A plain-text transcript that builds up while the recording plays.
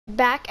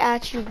Back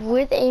at you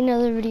with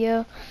another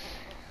video.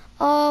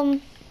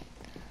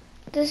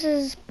 This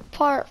is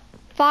part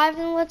 5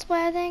 in the Let's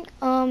Play, I think.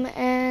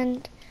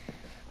 And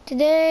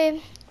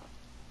today,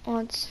 well,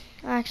 it's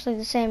actually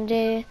the same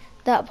day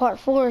that part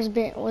 4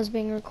 was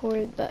being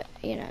recorded, but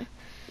you know.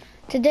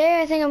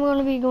 Today, I think I'm going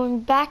to be going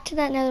back to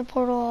that nether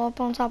portal up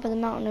on top of the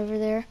mountain over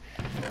there.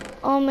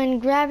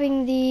 And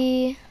grabbing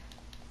the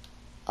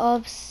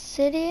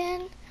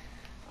obsidian.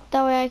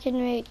 That way I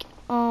can make,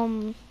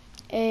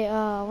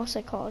 what's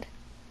it called?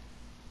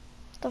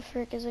 What the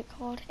frick is it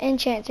called?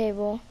 Enchant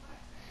table.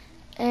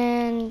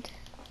 And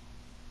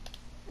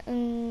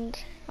I'm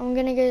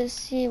gonna go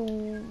see,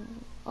 hang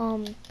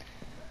on,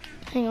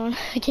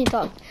 I can't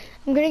talk.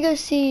 I'm gonna go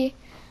see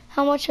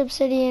how much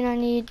obsidian I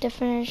need to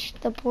finish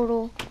the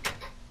portal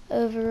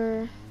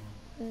over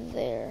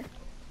there.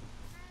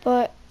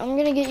 But I'm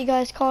gonna get you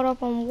guys caught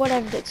up on what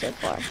I've did so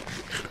far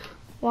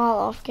while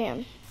off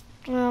cam.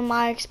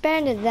 I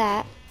expanded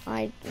that.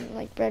 I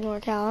bred more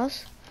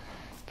cows.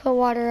 Put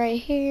water right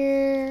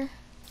here.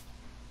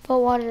 Put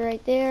water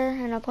right there,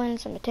 and I planted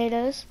some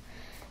potatoes.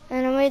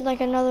 And I made like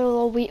another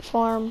little wheat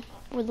farm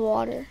with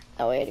water.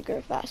 That way it'd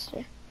grow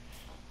faster.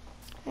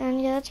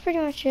 And yeah, that's pretty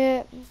much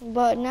it.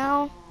 But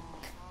now,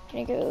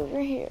 I'm gonna go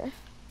over here.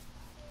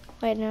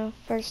 Wait, no,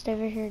 first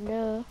over here,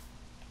 duh.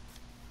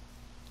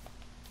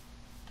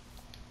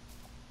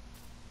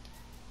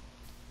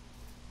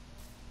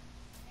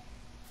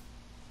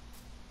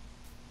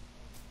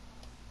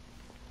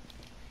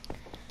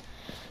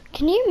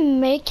 Can you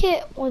make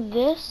it with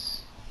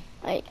this?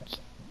 Like,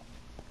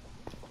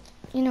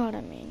 you know what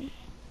I mean.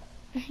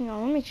 Hang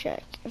on, let me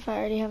check if I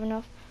already have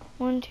enough.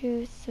 1,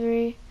 2,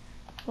 3,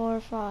 4,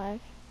 5,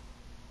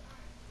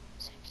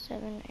 6,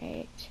 7,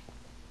 8,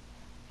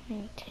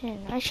 9,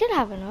 10. I should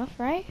have enough,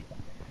 right?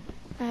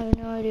 I have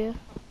no idea.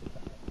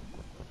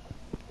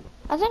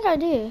 I think I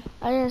do.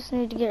 I just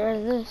need to get rid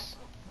of this.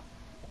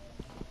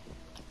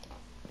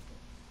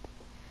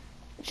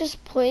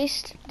 Just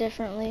placed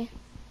differently.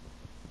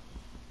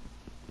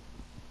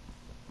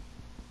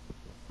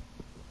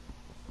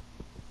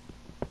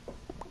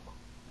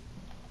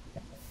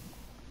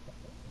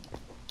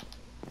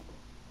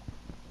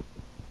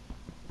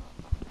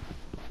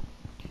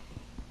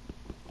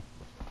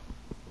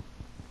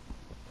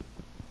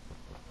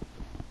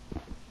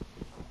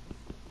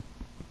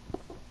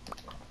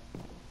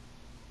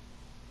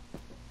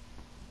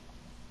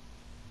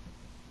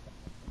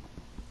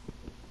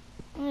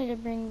 I need to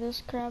bring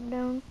this crab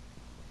down.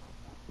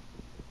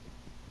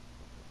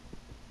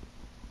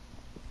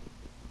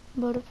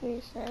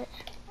 Butterface right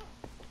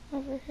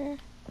over here.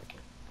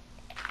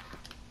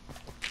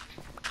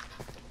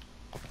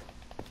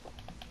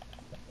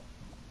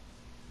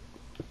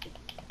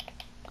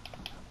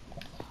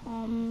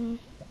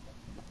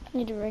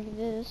 Need to rig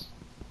this.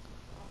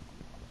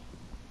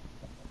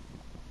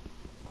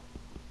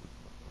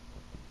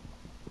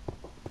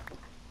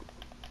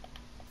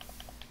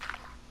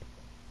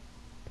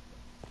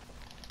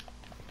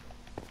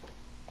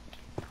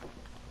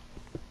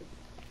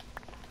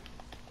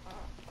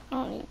 I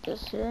don't need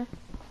this here.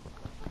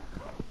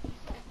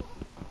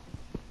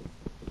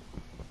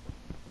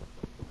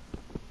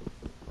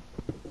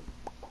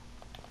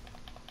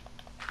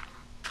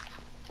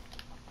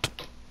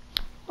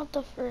 What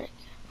the frick?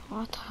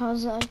 I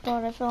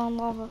thought I fell in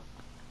lava.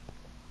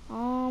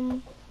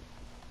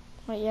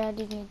 Wait, yeah, I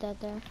did need that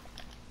there.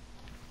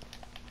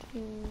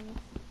 2.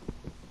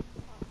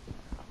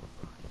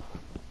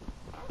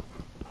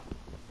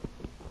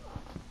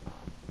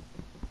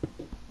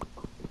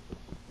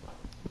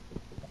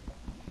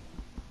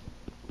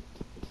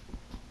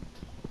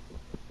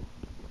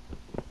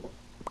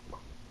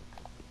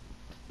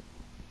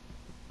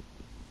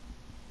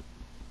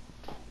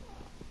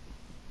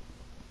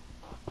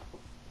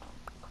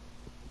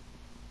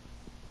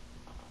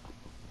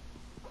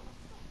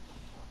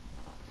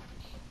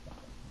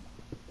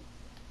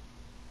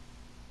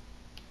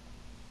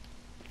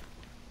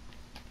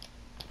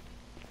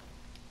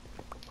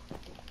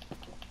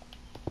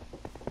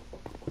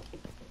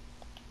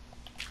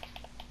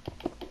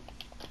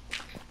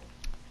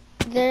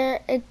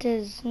 There it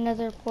is,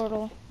 nether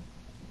portal.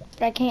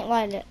 But I can't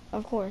light it,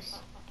 of course.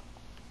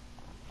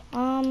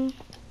 That way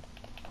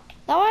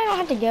I don't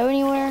have to go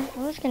anywhere.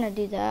 I'm just gonna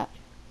do that.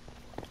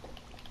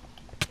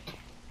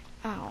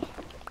 Ow.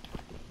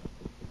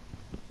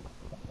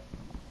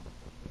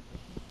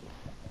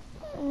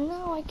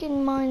 Now I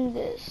can mine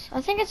this. I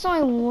think it's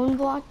only 1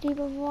 block deep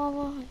of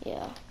lava.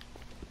 Yeah,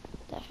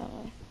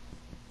 definitely.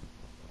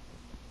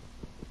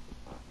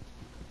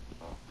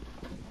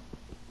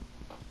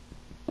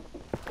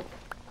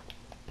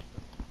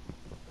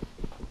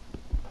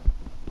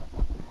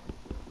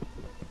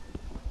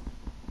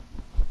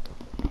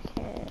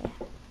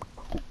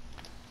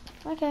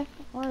 Okay,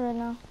 we're good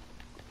now.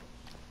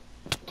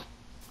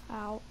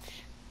 Ouch.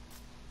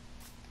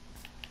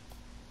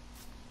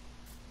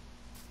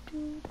 I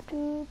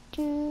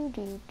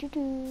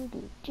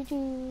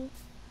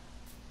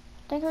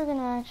think we're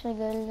gonna actually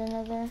go to the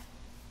nether.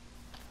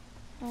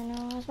 I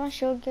know, is my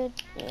shield good?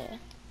 Yeah.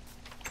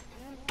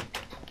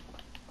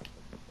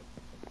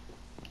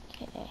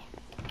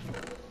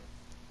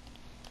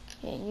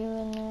 get you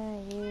in there,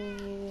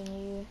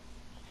 you,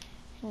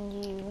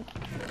 and you.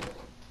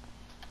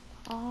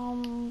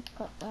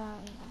 Put that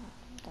and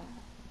that.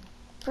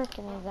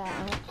 Frickin'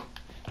 that.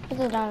 Put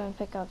the diamond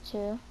pick up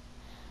too.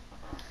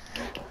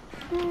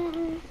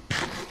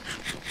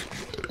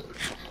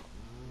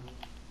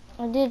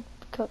 I did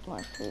cook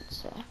more food,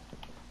 so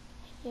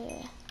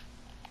yeah.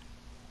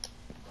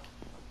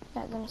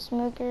 Got them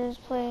smokers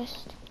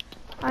placed.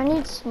 I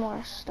need some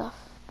more stuff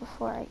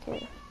before I go.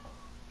 I'm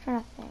trying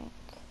to think.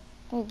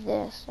 Need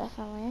this,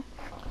 definitely.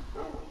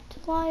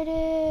 To light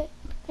it.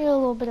 Need a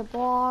little bit of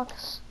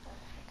blocks.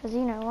 Cause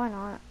you know, why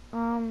not?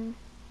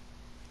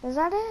 Is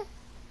that it?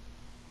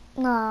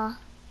 Nah.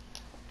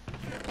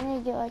 I need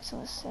to get like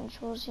some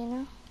essentials, you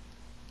know?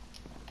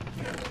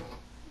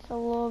 Just a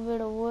little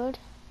bit of wood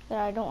that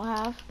I don't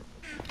have.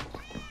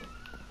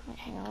 Wait,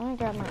 hang on, let me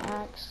grab my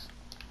axe.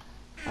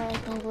 I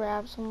can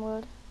grab some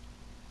wood.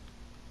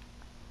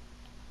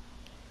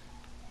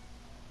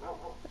 I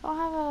don't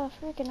have a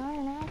freaking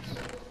iron axe.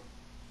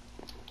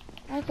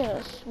 I could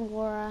have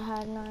swore I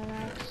had an iron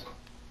axe.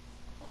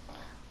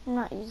 I'm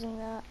not using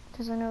that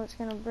because I know it's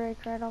gonna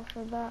break right off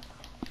the bat.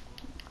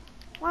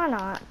 Why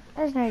not?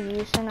 There's no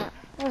use in it.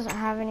 It doesn't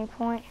have any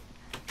point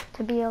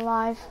to be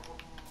alive.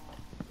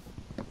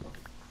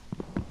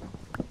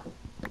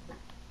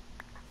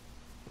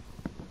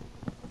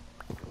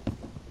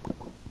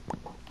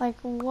 Like,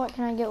 what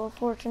can I get with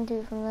Fortune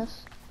 2 from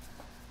this?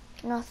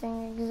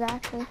 Nothing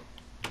exactly.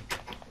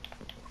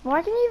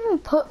 Why can you even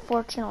put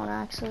Fortune on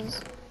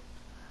axes?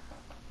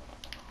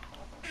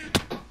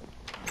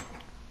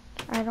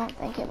 I don't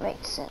think it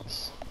makes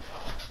sense.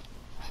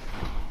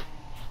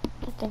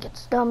 I think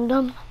it's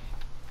dumb.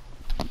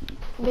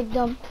 Big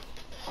dumb.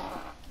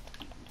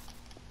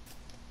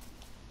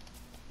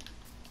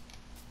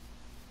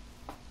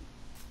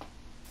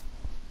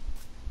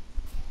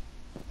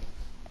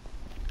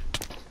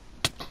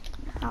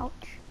 Ouch.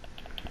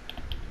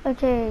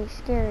 Okay,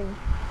 scary.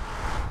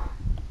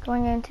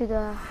 Going into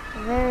the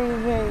very,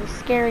 very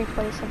scary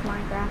place of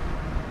Minecraft.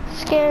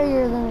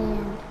 Scarier than the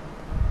end.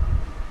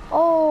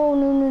 Oh,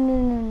 no.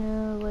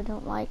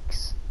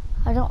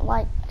 I don't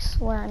like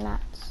wearing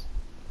mats.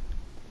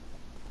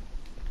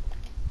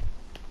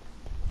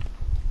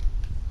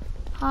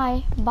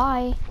 Hi,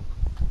 bye.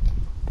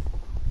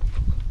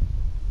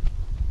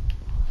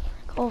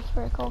 Oh,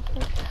 frick.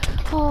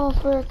 Oh,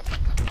 frick.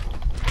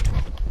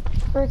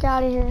 Frick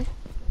out of here.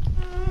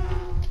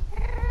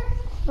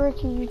 Frick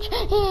huge.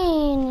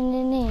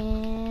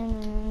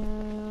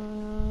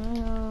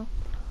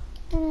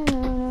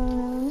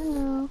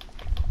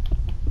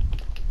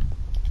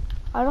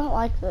 I don't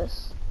like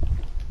this.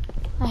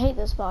 I hate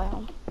this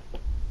biome.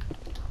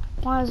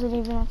 Why is it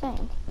even a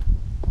thing?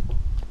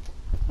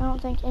 I don't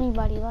think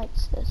anybody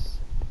likes this.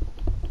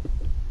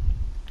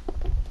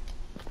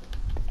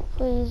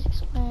 Please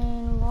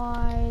explain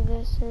why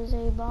this is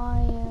a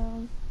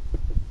biome.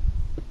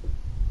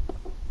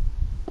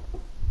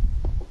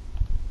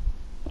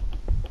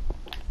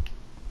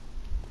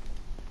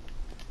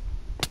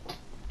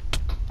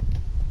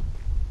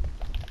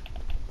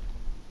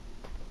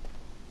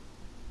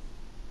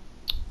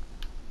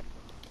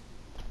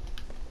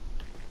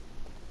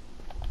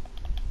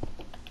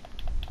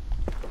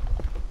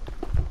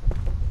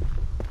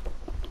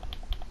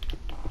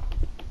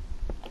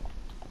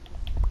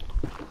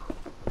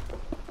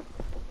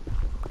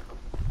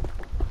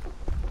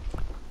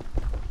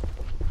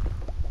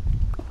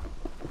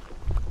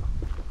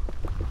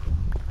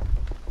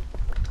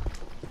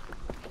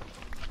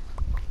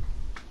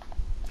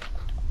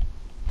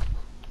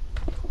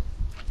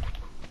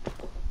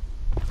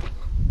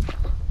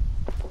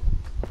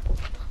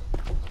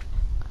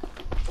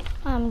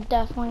 I'm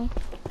definitely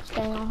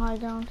staying on high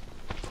ground.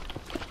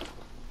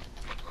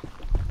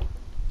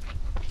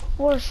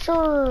 For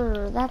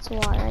sure. That's why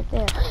right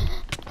there.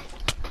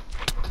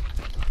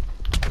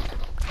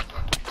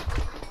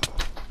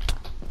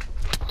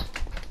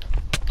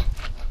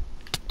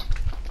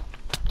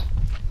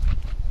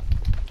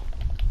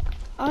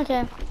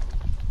 Okay.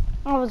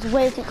 I was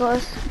way too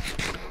close.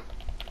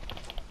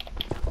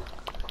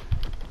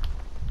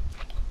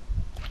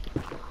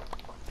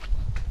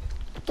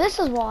 This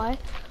is why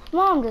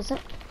Mom doesn't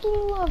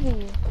love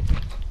you.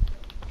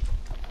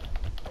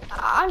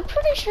 I'm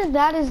pretty sure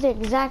that is the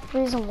exact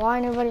reason why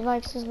nobody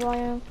likes this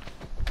biome.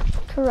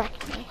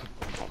 Correct me.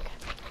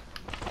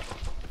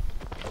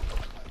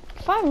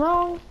 If I'm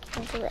wrong,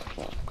 then correct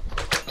me.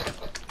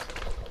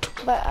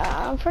 But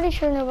I'm pretty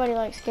sure nobody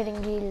likes getting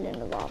yeeted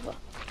into lava.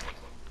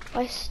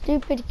 By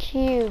stupid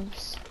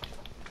cubes.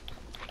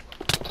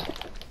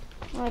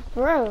 I'm like,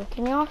 bro,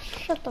 can y'all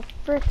shut the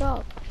frick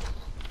up?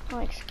 I'm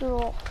like, screw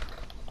up.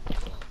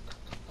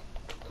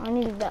 I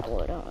needed that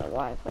wood. I don't know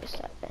why I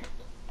placed that there.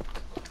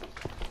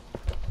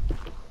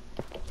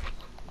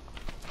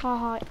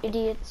 Haha,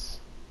 idiots.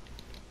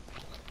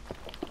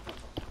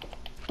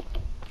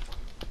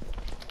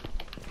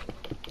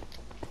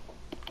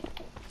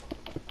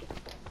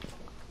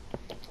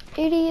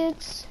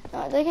 Idiots.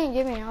 They can't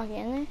get me now,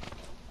 can they?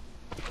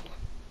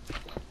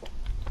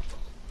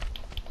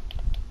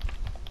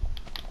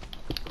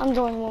 I'm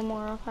joining one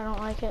more up. I don't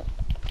like it.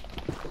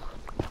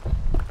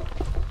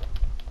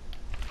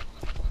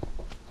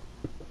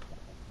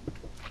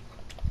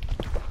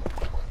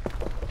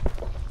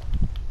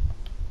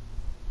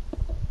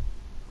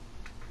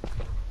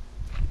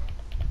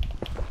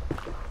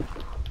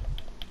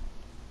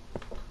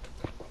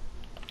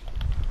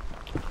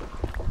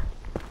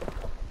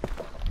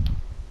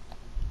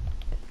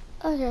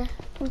 Okay,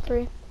 I'm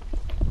free.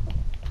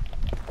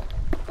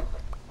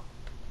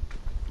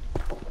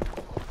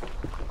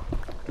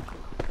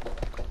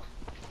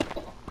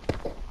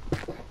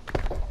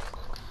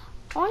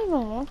 I don't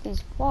even want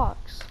these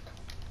blocks.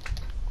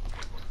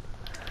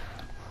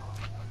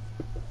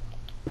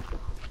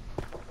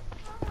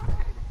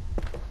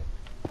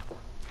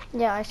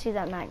 Yeah, I see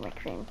that magma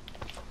cream.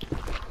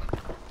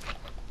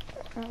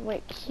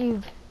 Wait,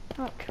 cube,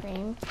 not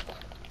cream.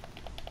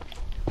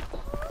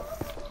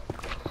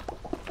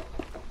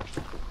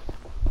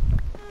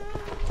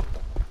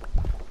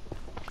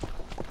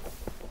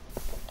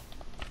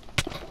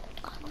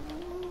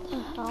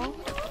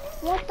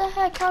 What the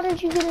heck? How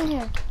did you get in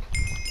here?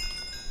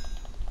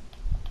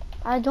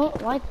 I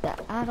don't like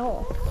that at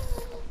all.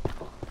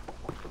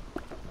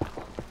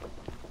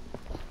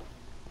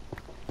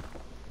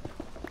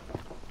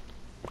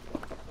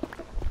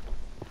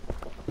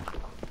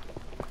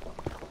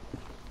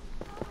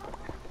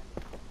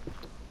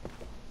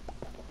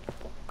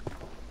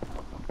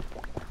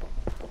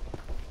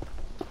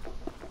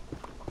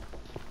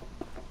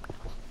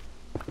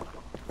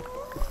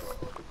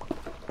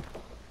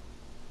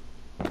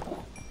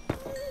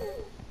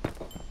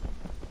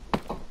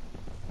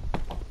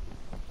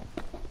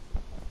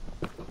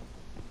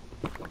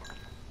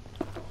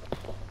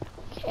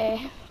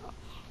 Okay.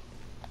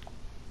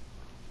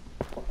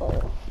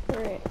 Oh,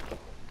 frick.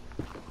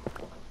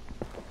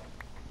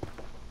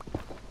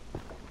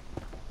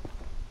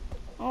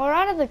 Well, we're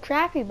out of the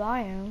crappy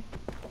biome.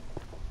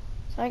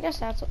 So I guess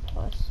that's a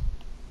plus.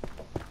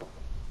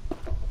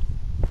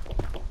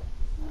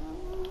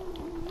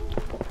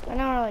 But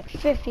now we're like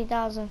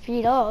 50,000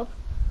 feet up.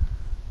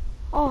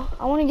 Oh,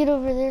 I want to get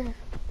over there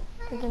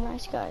with the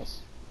nice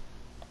guys.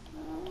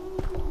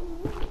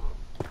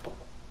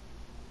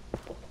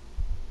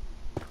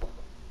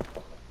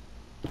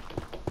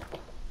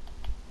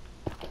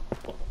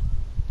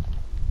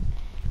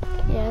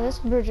 Yeah, this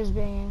bridge is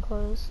being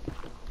enclosed.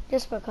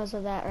 Just because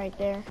of that right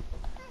there.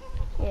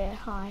 Yeah,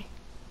 hi.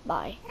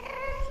 Bye.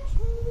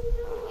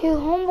 Your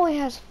homeboy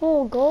has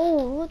full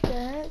gold. What the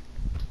heck?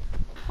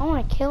 I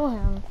want to kill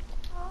him.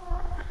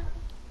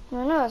 I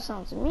know that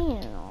sounds mean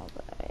and all,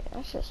 but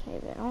that's just me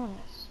being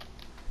honest.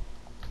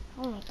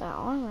 I want that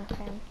armor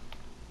from.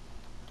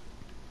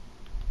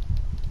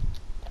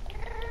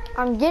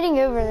 I'm getting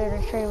over there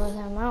to trade with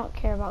him. I don't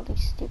care about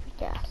these stupid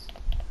gas.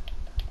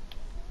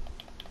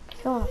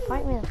 If you want to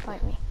fight me, then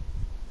fight me.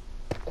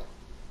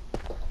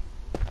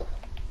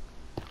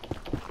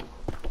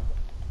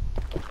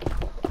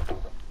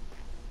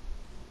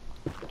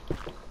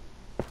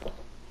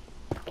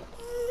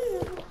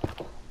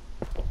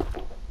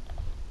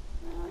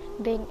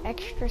 Being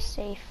extra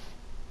safe.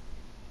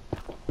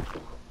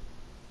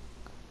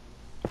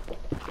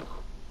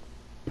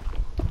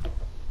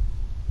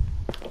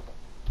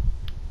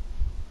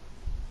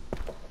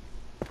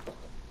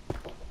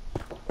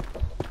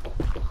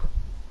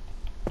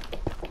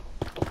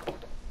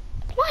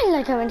 Why did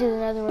I come into the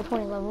nether with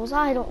 20 levels?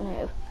 I don't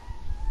know.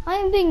 I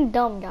am being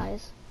dumb,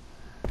 guys.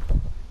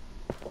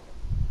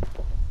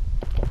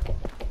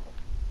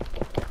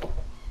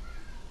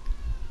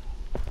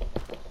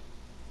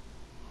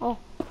 Oh,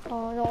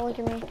 don't look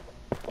at me.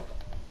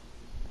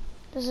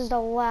 This is the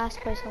last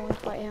place I want to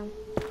fight him.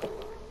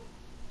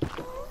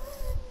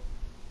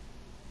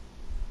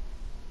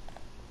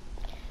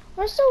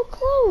 We're so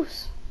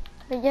close,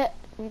 but yet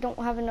we don't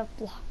have enough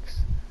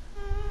blocks.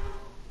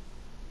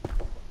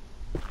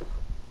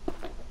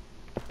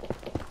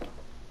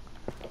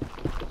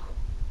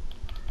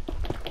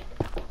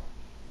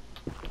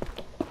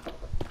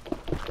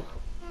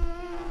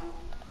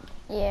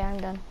 Yeah, I'm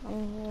done.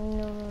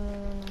 No.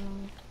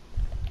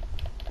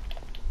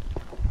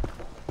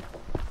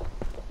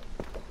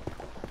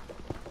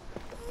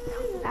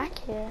 Come back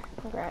here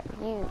and grab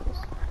views.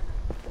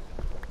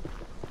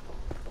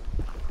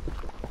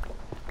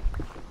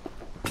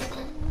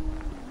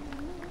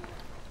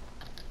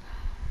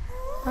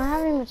 I don't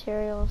have any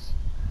materials.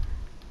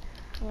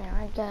 I mean,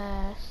 I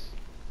guess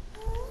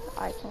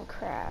I can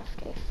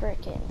craft a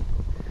frickin'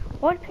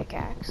 wood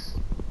pickaxe.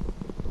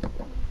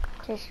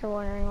 In case you're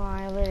wondering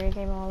why I literally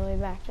came all the way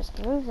back just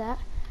to move that.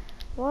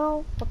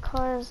 Well,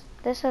 because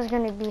this is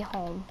going to be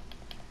home.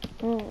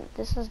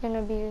 This is going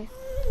to be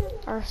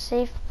our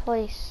safe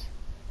place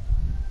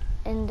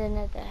in the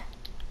nether.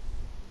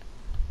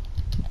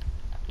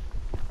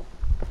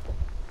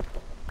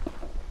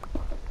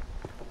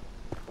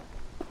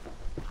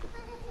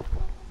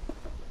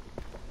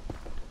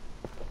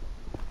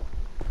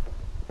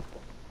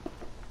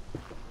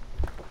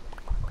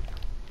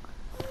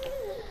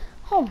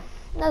 Home,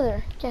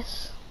 nether,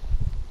 yes.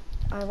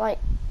 I like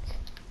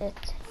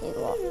it a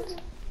lot.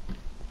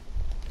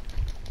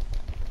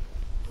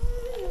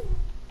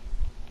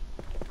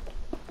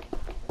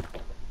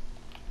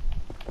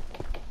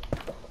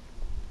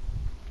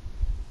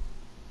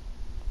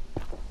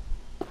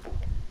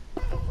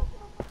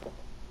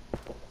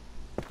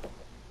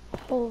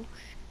 Oh,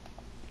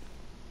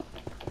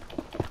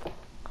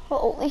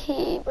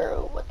 holy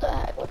bro, what the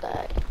heck, what the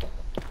heck?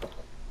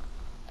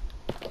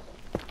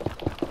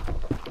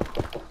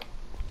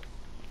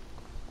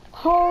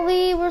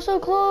 Holy, we're so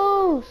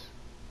close!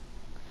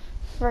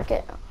 Frick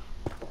it.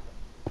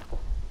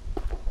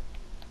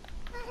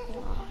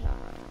 No.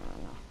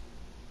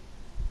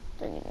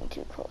 They're getting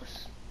too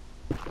close.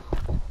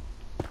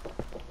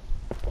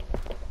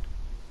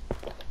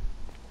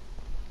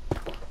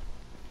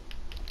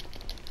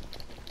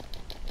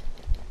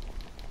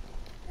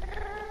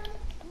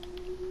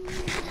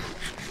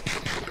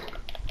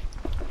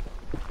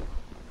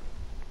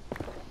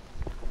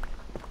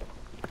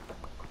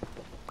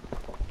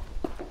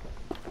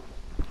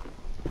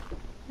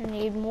 I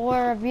need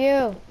more of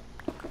you.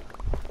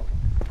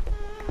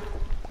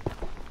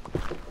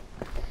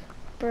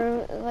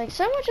 Bro, like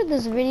so much of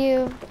this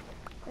video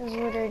is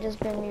literally just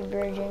been me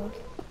bridging.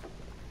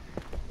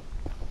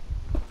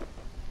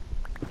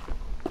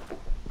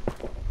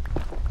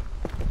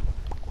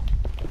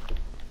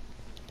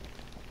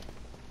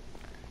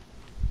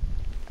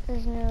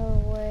 There's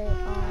no way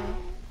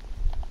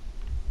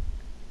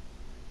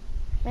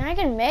I mean, I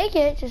can make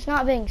it, just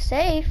not being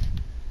safe.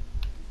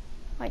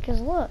 Like,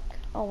 cause look.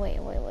 Oh, wait.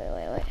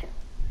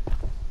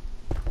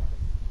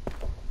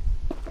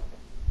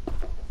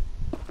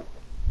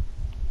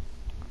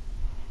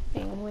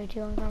 Being way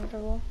too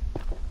uncomfortable.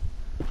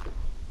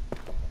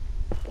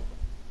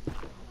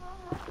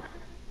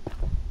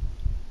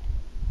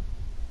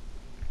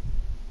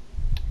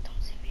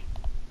 Don't see me.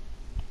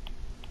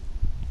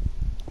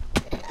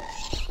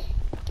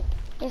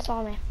 He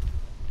saw me.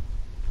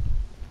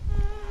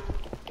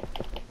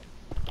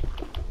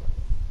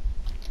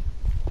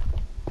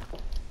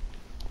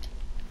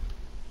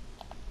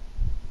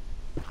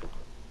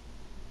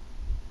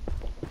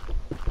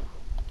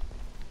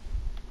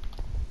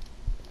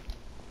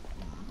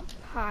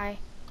 Hi.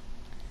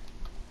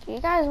 Do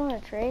you guys want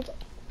to trade?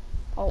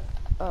 Oh,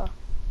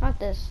 not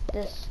this.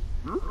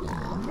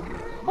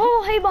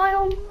 Oh, hey,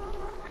 Biome.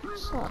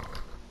 What's up?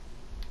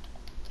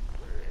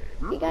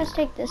 You guys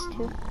take this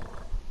too?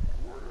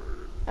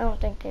 I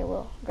don't think they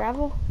will.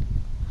 Gravel?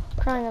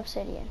 Crying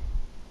obsidian.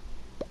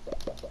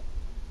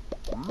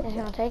 Is he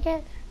gonna take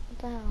it? What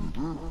the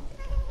hell?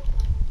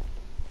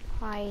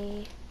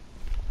 Hi.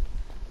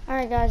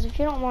 Alright guys, if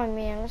you don't mind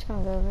me, I'm just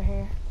gonna go over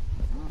here.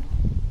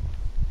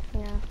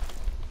 Yeah.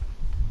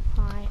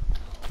 Hi.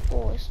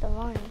 Oh, it's the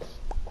vines.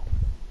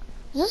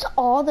 Is this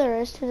all there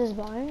is to this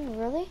biome?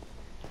 Really?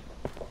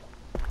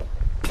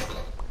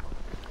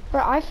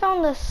 Bro, I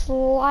found the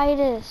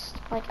slightest,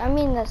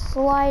 the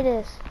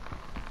slightest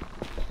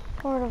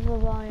part of the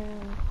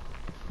biome.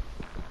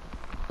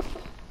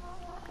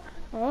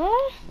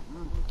 Huh?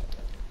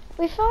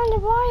 We found the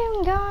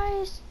biome,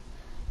 guys.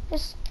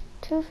 Just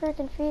 2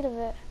 freaking feet of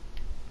it.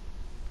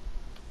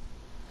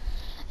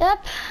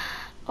 Yep.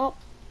 Oh,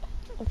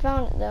 I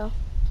found it though.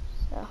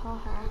 So,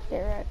 haha,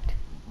 get wrecked.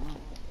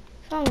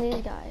 Found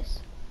these guys,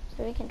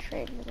 so we can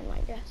trade with them, I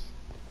guess.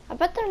 I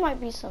bet there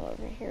might be some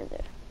over here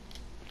though.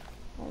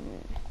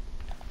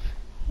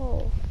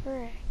 Oh,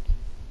 frick.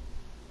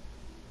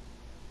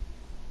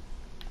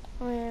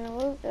 I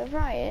mean, there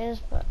probably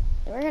is, but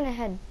we're gonna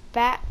head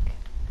back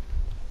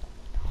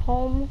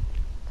home,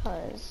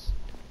 cause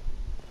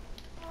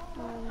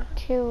no.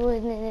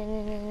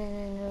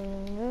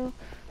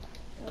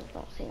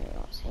 Don't see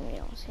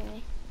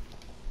me.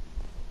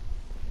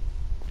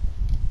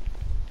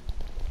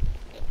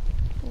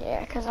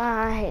 Yeah, cause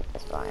I hate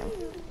this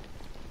biome.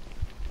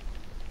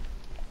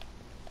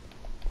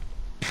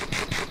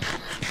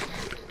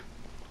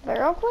 But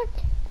real quick,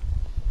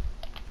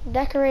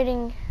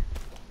 decorating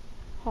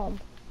home.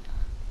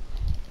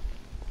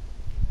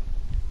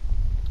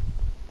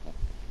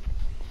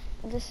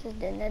 This is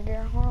the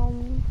nether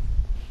home.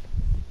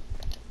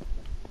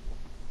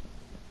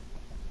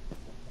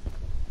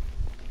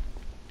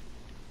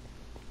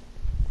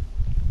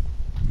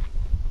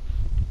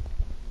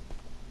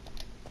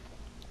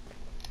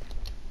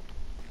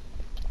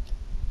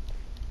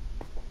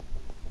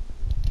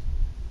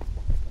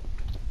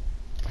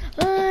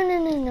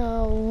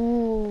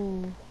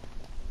 No.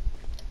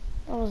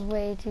 That was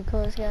way too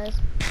close, guys.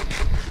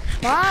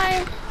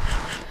 Bye.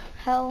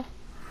 Hell.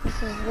 This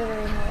is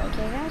literally hell.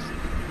 Okay, guys.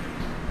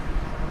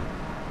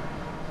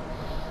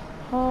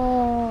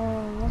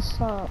 Oh,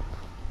 what's up?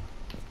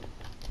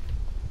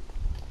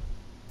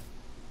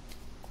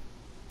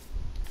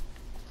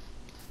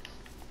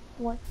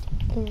 What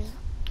is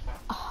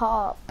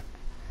up?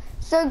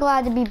 So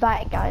glad to be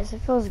back, guys.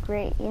 It feels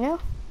great, you know?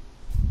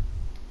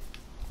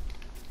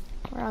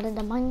 We're out of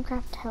the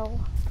Minecraft hell.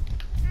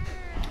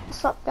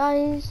 What's up,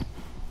 guys?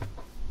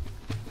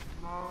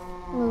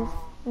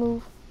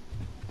 Move.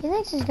 He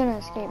thinks he's gonna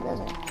escape,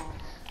 doesn't he?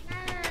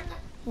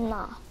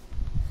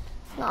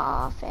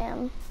 Nah,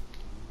 fam.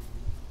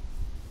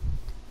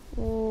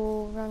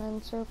 Ooh, run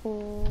in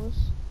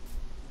circles.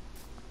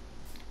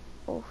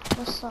 Oh,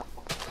 what's up?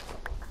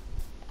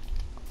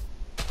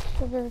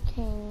 Sugar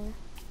cane.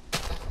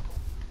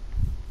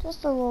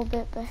 Just a little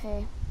bit, but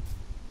hey.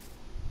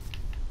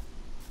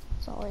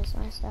 It's always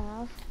nice to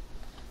have.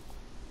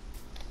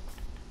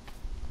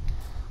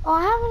 Oh,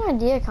 I have an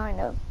idea,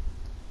 kind of.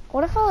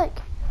 What if I like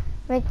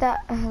make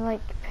that like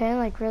pin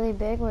like really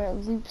big where it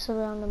loops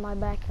around in my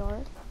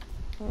backyard?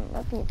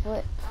 That'd be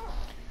lit.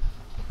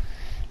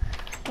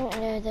 Don't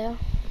know though.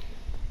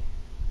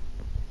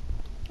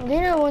 Do you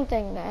know one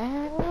thing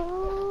that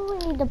we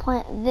need to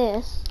plant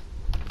this,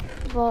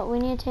 but we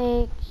need to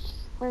take.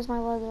 Where's my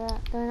leather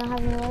at? Do I not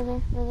have any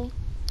leather? Really?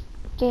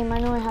 Game, I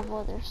know I have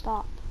leather.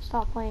 Stop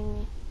playing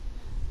me.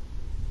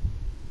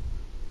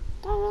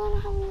 Do I really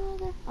not have any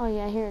leather? Oh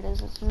yeah, here it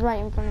is. It's right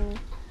in front of me.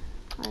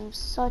 I'm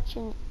such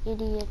an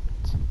idiot.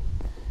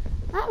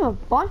 I have a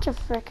bunch of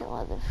frickin'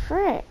 leather.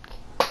 Frick.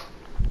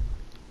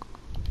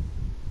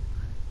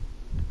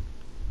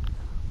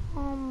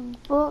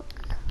 Book.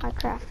 I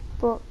craft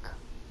book.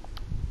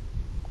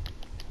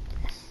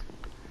 Yes.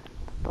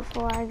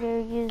 Before I go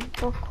use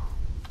book,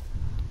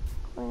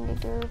 I'm going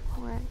to go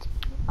plant.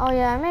 Oh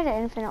yeah, I made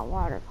an infinite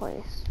water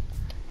place.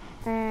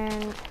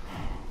 And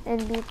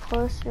it'd be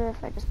closer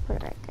if I just put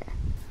it right there.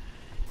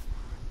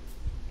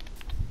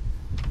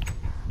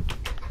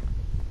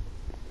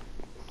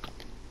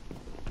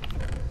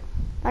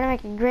 Gotta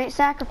make a great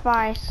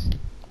sacrifice.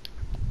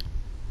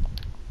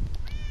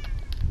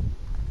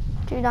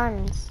 2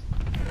 diamonds.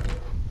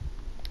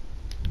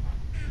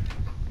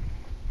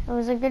 It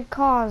was a good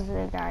cause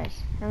though, guys.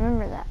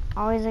 Remember that.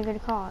 Always a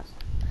good cause.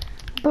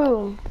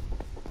 Boom.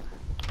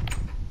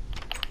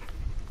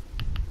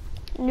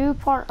 New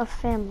part of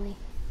family.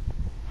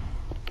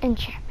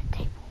 Enchantment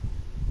table.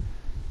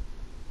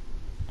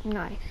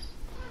 Nice.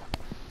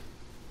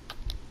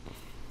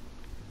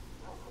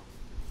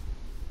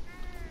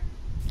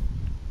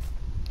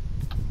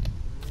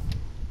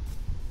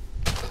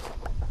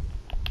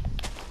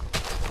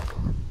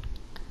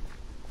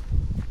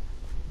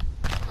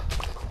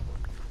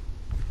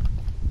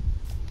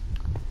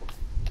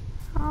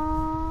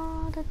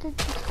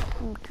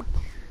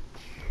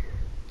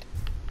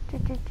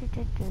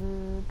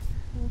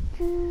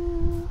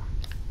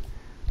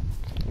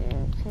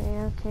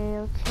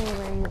 Okay,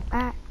 where are you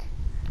at?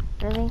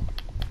 Really?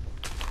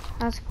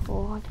 That's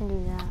cool, I can do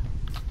that.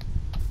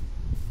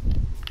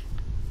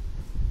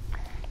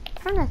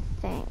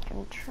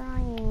 I'm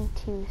trying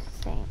to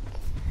think.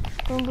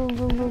 Boom, boom,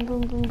 boom, boom,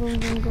 boom, boom, boom,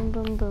 boom, boom,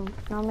 boom, boom.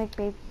 And I'll make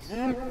babies.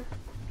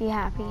 Be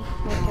happy,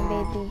 make a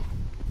baby.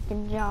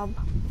 Good job.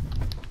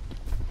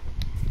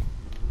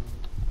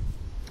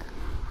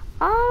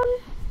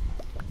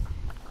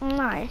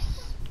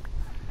 Nice.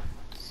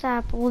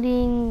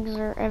 Saplings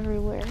are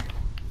everywhere.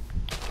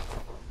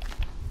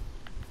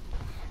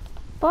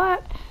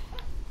 But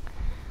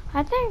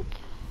I think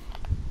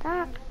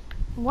that,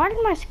 why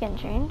did my skin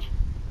change?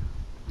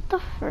 What the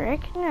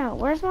frick? No,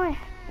 where's my,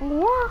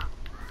 what?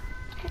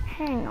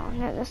 Hang on,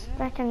 no,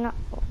 that cannot,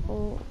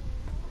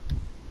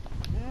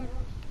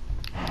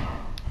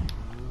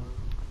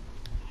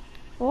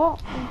 well,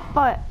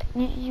 but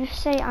you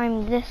say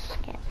I'm this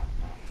skin.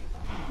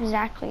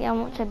 Exactly, I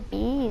want to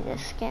be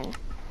this skin.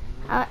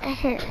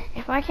 Here,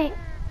 if I can't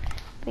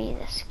be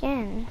the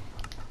skin,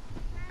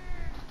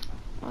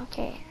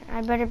 okay,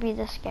 I better be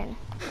the skin.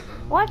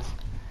 What?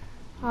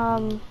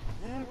 Fine,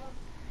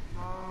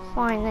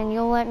 then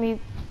you'll let me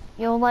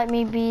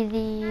be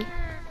the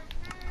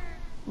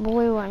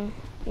blue one.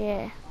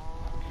 Yeah.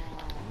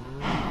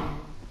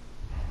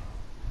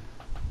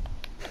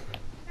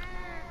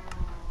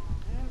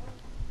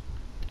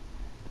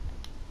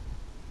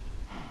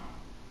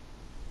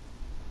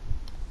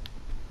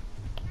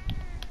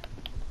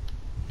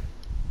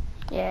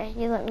 Yeah,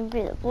 you let me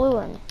be the blue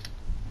one.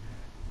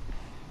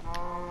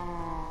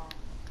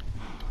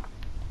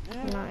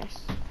 Nice.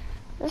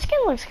 This skin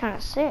looks kind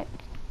of sick.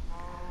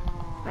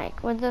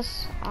 Like, with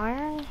this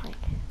iron, like,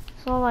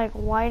 it's all like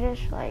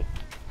whitish, like,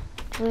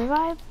 blue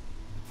vibe.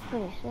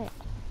 Pretty sick.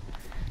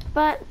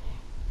 But,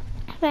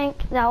 I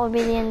think that will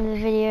be the end of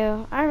the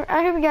video.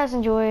 I hope you guys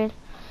enjoyed.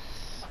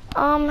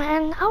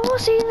 And I will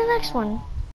see you in the next one.